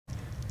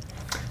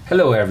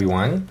Hello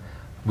everyone,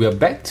 we are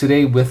back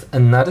today with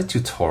another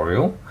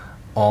tutorial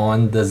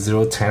on the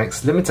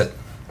 010X Limited.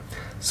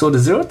 So the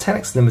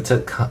 010X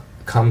Limited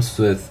comes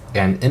with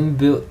an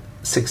inbuilt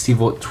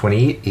 60V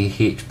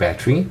 28Ah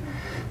battery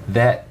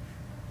that,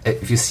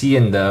 if you see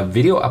in the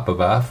video up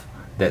above,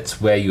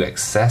 that's where you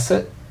access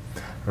it,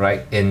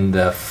 right in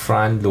the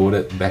front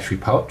loaded battery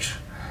pouch.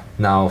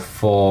 Now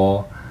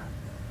for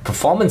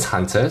performance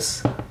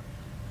hunters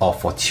or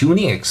for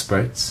tuning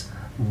experts,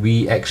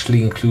 we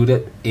actually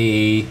included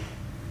a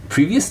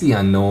previously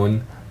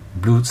unknown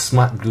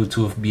smart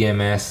Bluetooth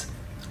BMS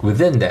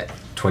within that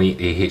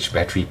 28Ah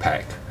battery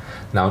pack.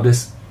 Now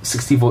this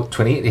 60V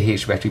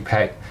 28Ah battery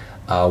pack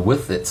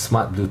with its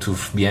smart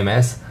Bluetooth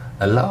BMS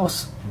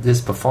allows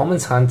these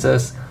performance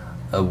hunters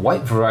a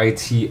wide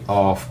variety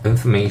of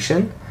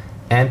information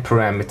and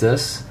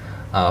parameters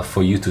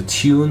for you to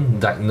tune,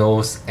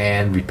 diagnose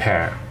and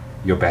repair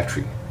your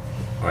battery.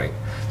 Right.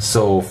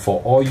 So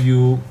for all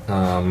you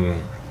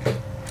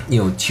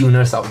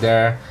tuners out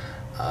there,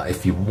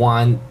 if you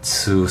want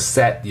to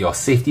set your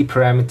safety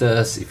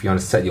parameters, if you want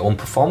to set your own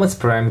performance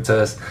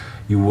parameters,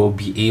 you will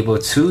be able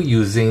to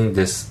using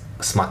this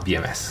smart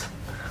BMS.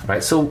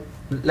 Right. So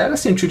let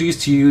us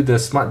introduce to you the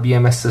smart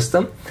BMS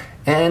system,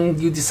 and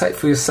you decide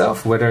for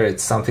yourself whether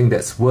it's something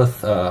that's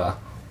worth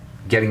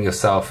getting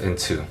yourself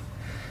into.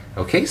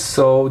 Okay.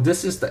 So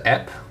this is the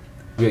app.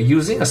 We're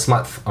using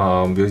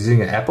we're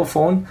using an Apple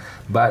phone,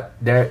 but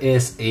there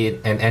is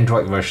an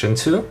Android version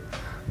too.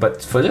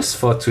 But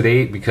for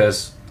today,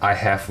 because I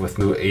have with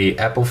me a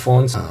Apple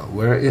phone,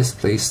 where is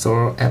Play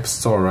Store, App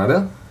Store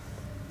rather.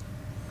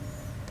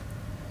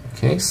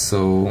 Okay,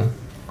 so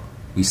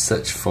we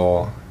search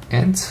for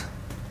Ant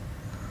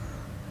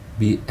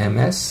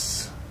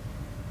BMS.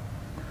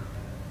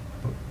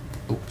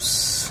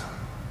 Oops.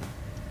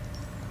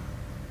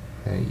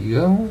 There you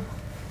go.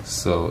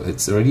 So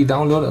it's already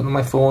downloaded on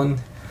my phone.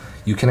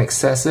 You can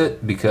access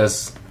it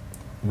because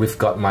we've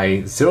got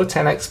my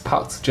 010X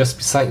parked just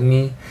beside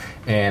me,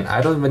 and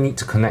I don't even need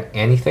to connect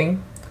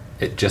anything.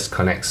 It just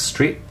connects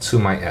straight to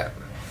my app.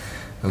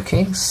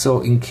 Okay,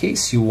 so in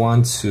case you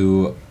want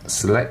to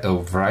select a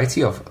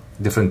variety of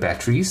different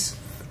batteries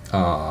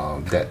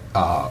that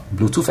are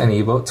Bluetooth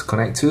enabled to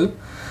connect to,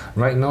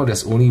 right now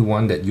there's only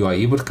one that you are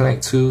able to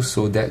connect to,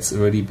 so that's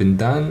already been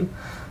done.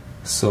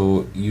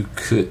 So you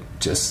could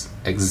just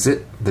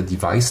exit the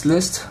device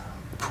list,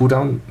 pull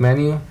down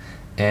menu,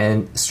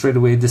 and straight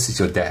away this is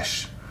your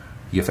dash.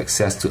 You have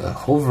access to a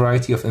whole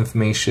variety of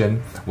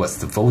information. What's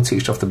the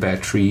voltage of the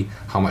battery,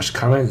 how much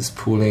current it's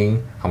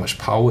pulling, how much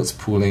power it's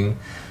pulling.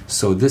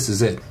 So this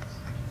is it.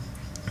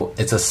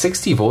 It's a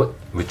 60V,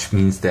 which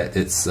means that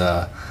it's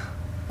a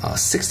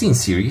 16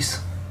 series,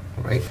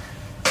 right?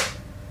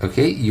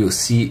 Okay, you'll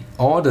see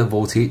all the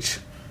voltage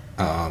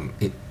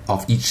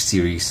of each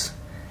series,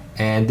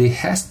 and it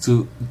has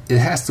to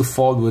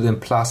fall within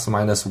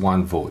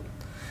 ±1 volt.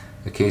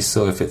 Okay,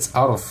 so if it's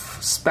out of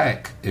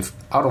spec, if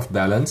out of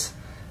balance,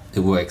 it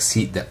will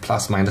exceed that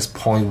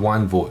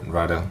 ±0.1 volt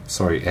rather.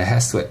 Sorry, it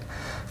has to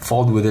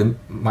fall within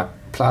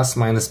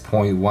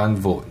 ±0.1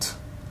 volt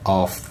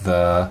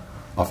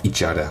of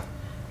each other.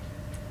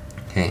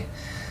 Okay,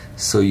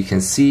 so you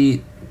can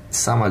see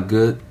some are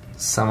good,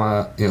 some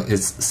are,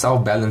 it's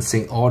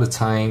self-balancing all the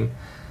time.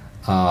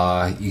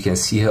 You can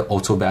see here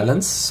auto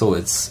balance, so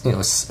it's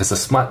it's a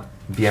smart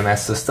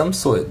BMS system,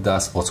 so it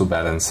does auto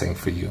balancing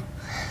for you.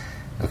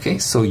 Okay,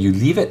 so you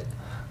leave it.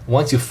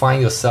 Once you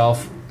find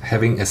yourself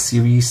having a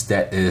series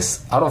that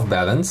is out of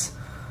balance,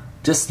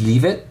 just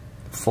leave it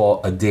for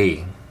a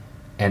day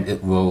and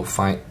it will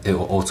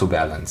auto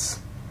balance.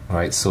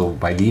 Alright, so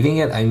by leaving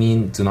it, I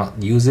mean do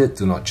not use it,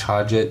 do not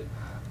charge it,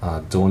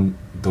 don't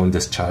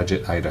discharge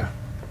it either.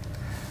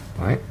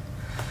 Alright,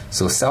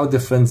 so cell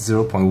difference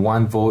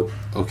 0.1 volt.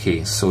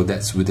 Okay, so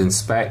that's within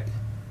spec.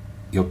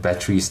 Your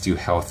battery is still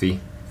healthy.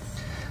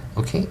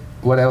 Okay,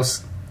 what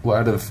else? What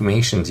other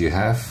information do you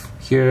have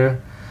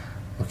here?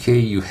 Okay,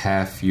 you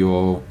have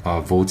your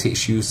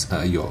voltage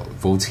your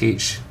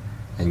voltage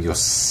and your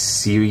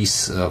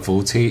series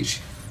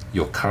voltage,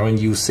 your current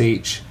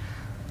usage,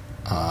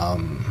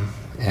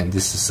 and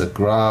this is a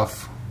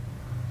graph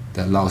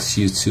that allows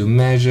you to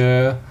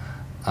measure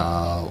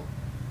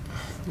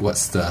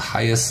what's the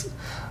highest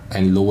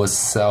and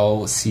lowest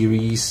cell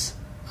series,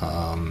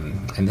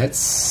 and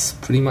that's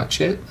pretty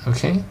much it.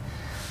 Okay,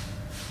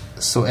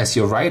 so as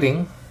you're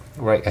riding,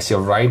 right, the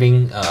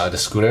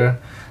scooter,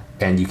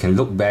 and you can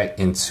look back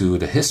into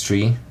the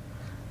history,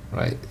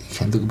 right? You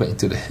can look back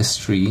into the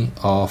history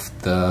of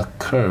the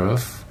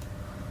curve.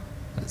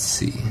 Let's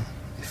see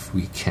if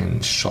we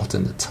can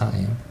shorten the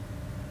time.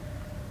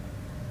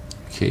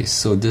 Okay,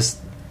 so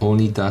this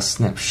only does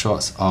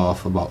snapshots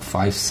of about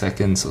 5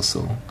 seconds or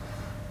so,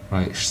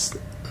 right?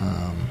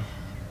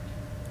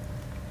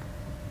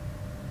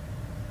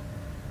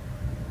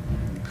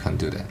 Can't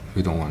do that.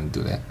 We don't want to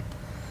do that.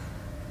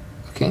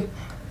 Okay.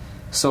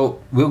 So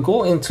we'll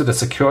go into the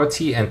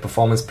security and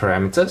performance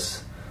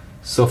parameters.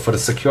 So for the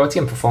security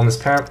and performance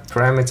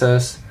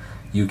parameters,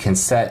 you can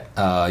set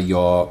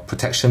your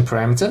protection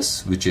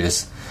parameters, which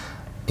is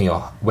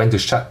when to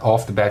shut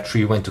off the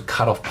battery, when to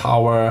cut off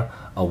power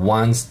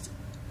once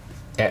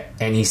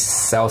any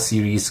cell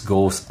series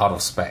goes out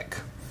of spec.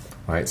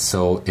 Right,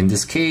 so in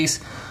this case,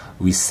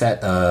 we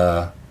set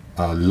a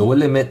lower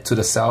limit to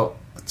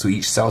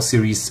each cell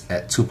series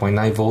at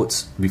 2.9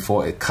 volts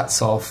before it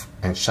cuts off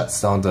and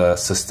shuts down the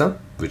system,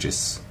 which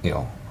is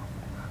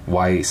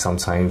why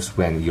sometimes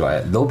when you're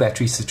at low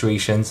battery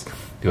situations,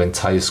 your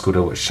entire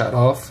scooter would shut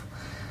off.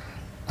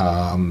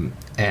 And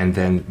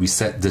then we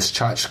set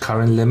discharge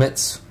current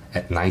limits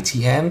at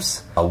 90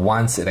 amps.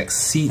 Once it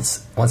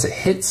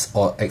hits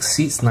or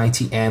exceeds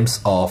 90 amps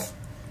of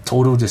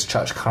total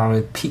discharge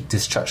current, peak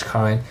discharge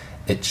current,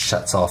 it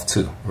shuts off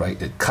too,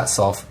 right? It cuts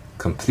off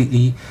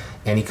completely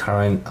any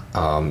current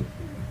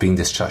being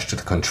discharged to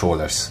the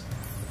controllers.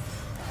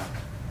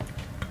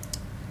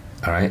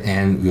 Alright,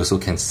 and we also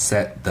can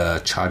set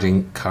the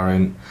charging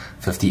current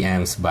 50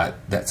 amps, but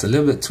that's a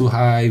little bit too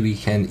high. We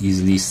can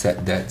easily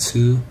set that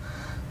to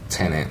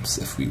 10 amps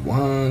if we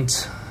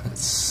want.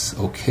 It's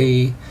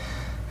okay,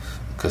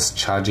 because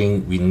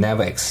charging, we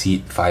never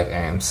exceed 5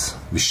 amps.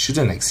 We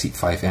shouldn't exceed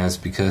 5 amps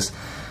because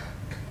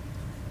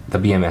the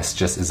BMS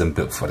just isn't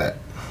built for that.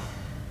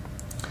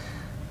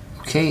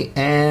 Okay,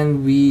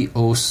 and we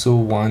also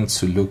want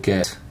to look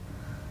at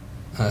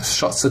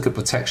short circuit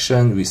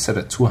protection. We set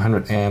at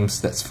 200 amps,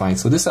 that's fine.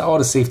 So these are all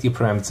the safety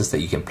parameters that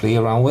you can play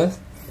around with,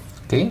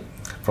 okay?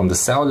 From the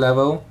cell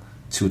level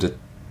to the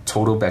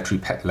total battery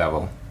pack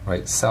level,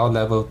 right? Cell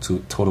level to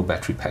total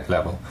battery pack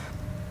level.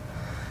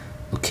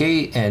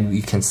 Okay, and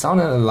we can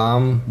sound an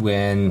alarm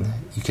when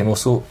you can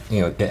also,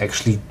 it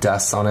actually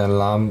does sound an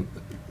alarm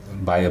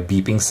by a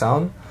beeping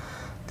sound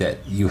that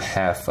you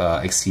have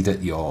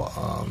exceeded your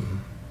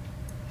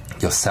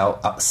cell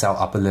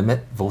upper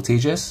limit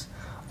voltages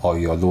or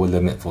your lower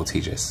limit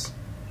voltages.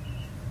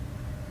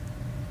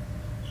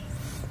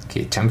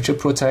 Okay, temperature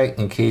protect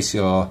in case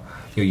you're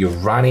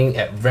running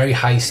at very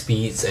high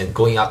speeds and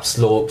going up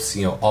slopes,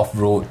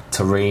 off-road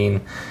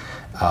terrain.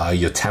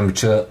 Your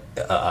temperature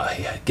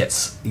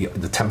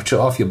the temperature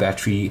of your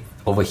battery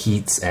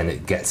overheats and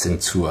it gets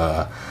into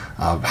a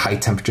high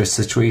temperature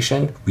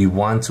situation. We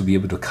want to be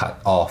able to cut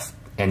off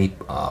any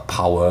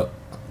power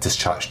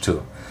discharge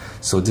too.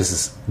 So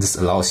this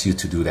allows you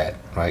to do that,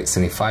 right?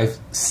 75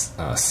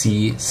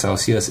 C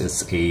Celsius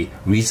is a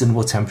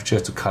reasonable temperature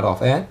to cut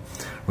off at,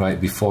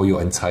 right, before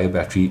your entire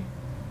battery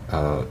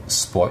is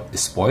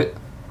spoiled,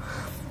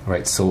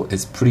 right? So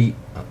it's pretty,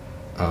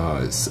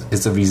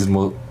 it's a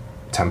reasonable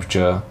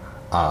temperature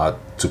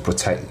to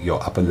protect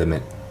your upper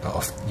limit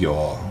of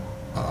your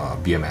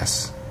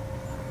BMS.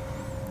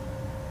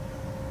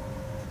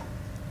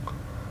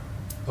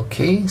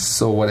 Okay,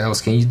 so what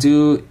else can you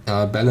do?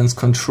 Balance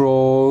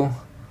control,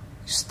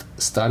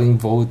 starting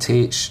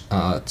voltage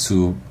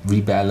to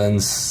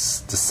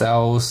rebalance the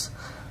cells.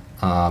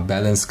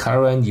 Balance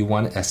current, you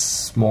want it as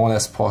small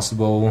as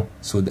possible,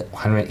 so that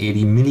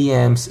 180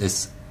 milliamps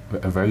is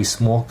a very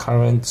small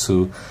current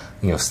to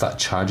start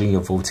charging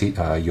your voltage,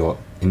 your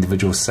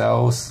individual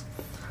cells.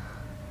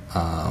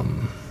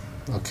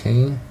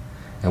 Okay,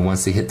 and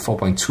once they hit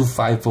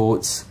 4.25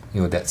 volts,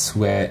 that's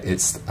where it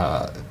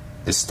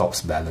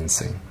stops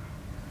balancing.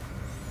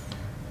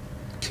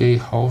 Okay,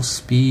 Hall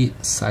speed,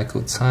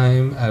 cycle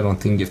time, I don't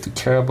think you have to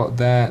care about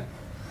that.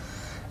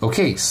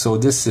 Okay, so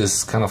this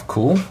is kind of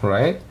cool,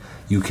 right?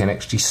 You can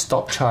actually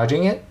stop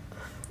charging it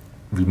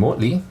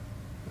remotely,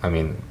 I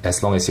mean,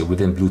 as long as you're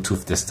within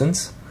Bluetooth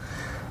distance,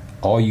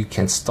 or you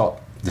can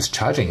stop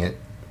discharging it,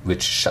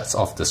 which shuts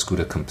off the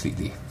scooter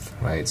completely,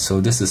 right?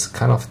 So this is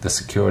kind of the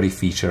security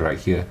feature right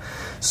here.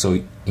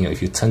 So,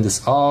 if you turn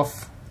this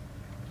off,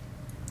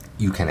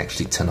 you can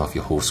actually turn off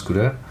your whole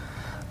scooter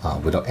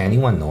without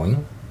anyone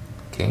knowing.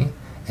 Okay,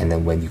 and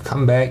then when you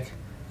come back,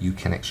 you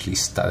can actually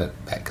start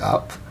it back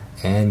up,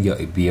 and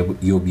you'll be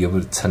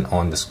able to turn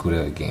on the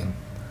scooter again.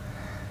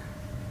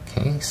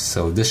 Okay,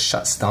 so this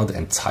shuts down the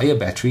entire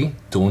battery.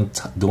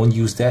 Don't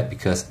use that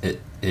because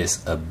it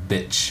is a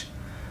bitch,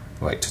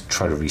 right, to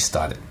try to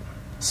restart it.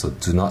 So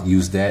do not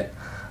use that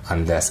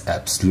unless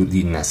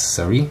absolutely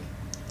necessary.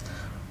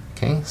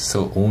 Okay,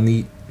 so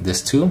only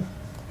this two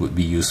would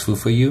be useful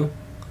for you.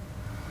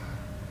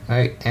 All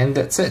right, and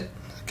that's it.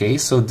 Okay,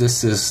 so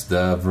this is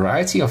the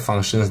variety of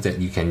functions that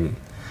you can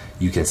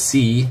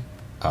see,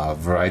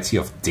 variety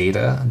of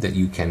data that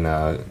you can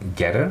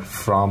gather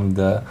from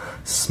the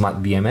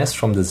Smart BMS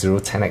from the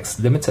 010X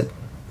Limited.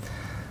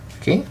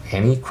 Okay,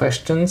 any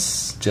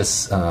questions,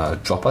 just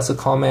drop us a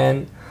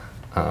comment,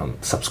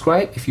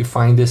 subscribe if you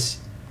find this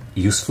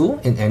useful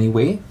in any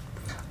way.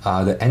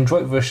 The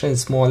Android version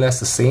is more or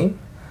less the same,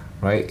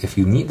 right? If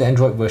you need the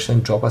Android version,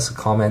 drop us a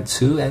comment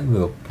too, and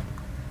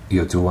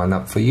we'll do one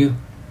up for you.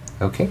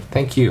 Okay,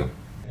 thank you.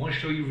 I want to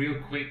show you real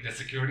quick the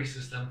security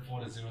system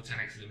for the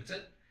 010X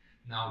Limited.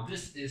 Now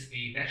this is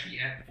a battery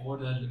app for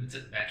the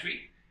Limited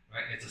battery,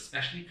 right? It's a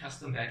specially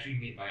custom battery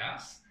made by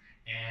us,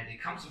 and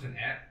it comes with an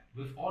app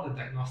with all the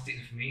diagnostic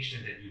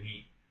information that you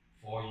need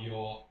for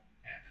your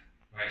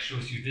app, right? It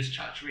shows you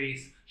discharge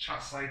rates,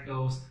 charge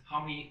cycles,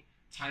 how many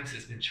times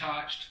it's been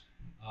charged,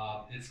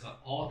 It's got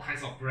all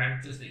kinds of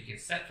parameters that you can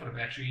set for the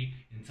battery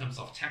in terms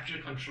of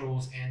temperature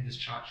controls and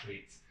discharge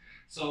rates.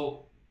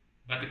 So,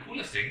 but the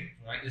coolest thing,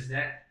 right, is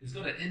that it's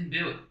got an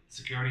inbuilt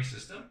security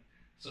system.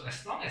 So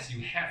as long as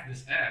you have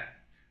this app,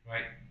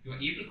 right, you're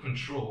able to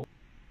control,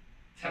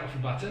 tap of a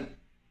button,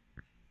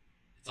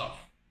 it's off.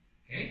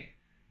 Okay?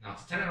 Now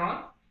to turn it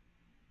on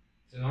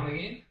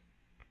again.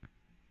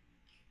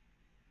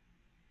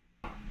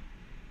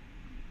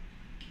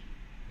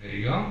 There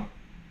you go.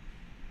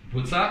 It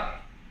boots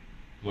up,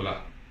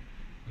 voila.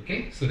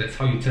 Okay, so that's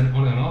how you turn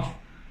on and off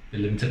the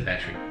limited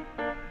battery.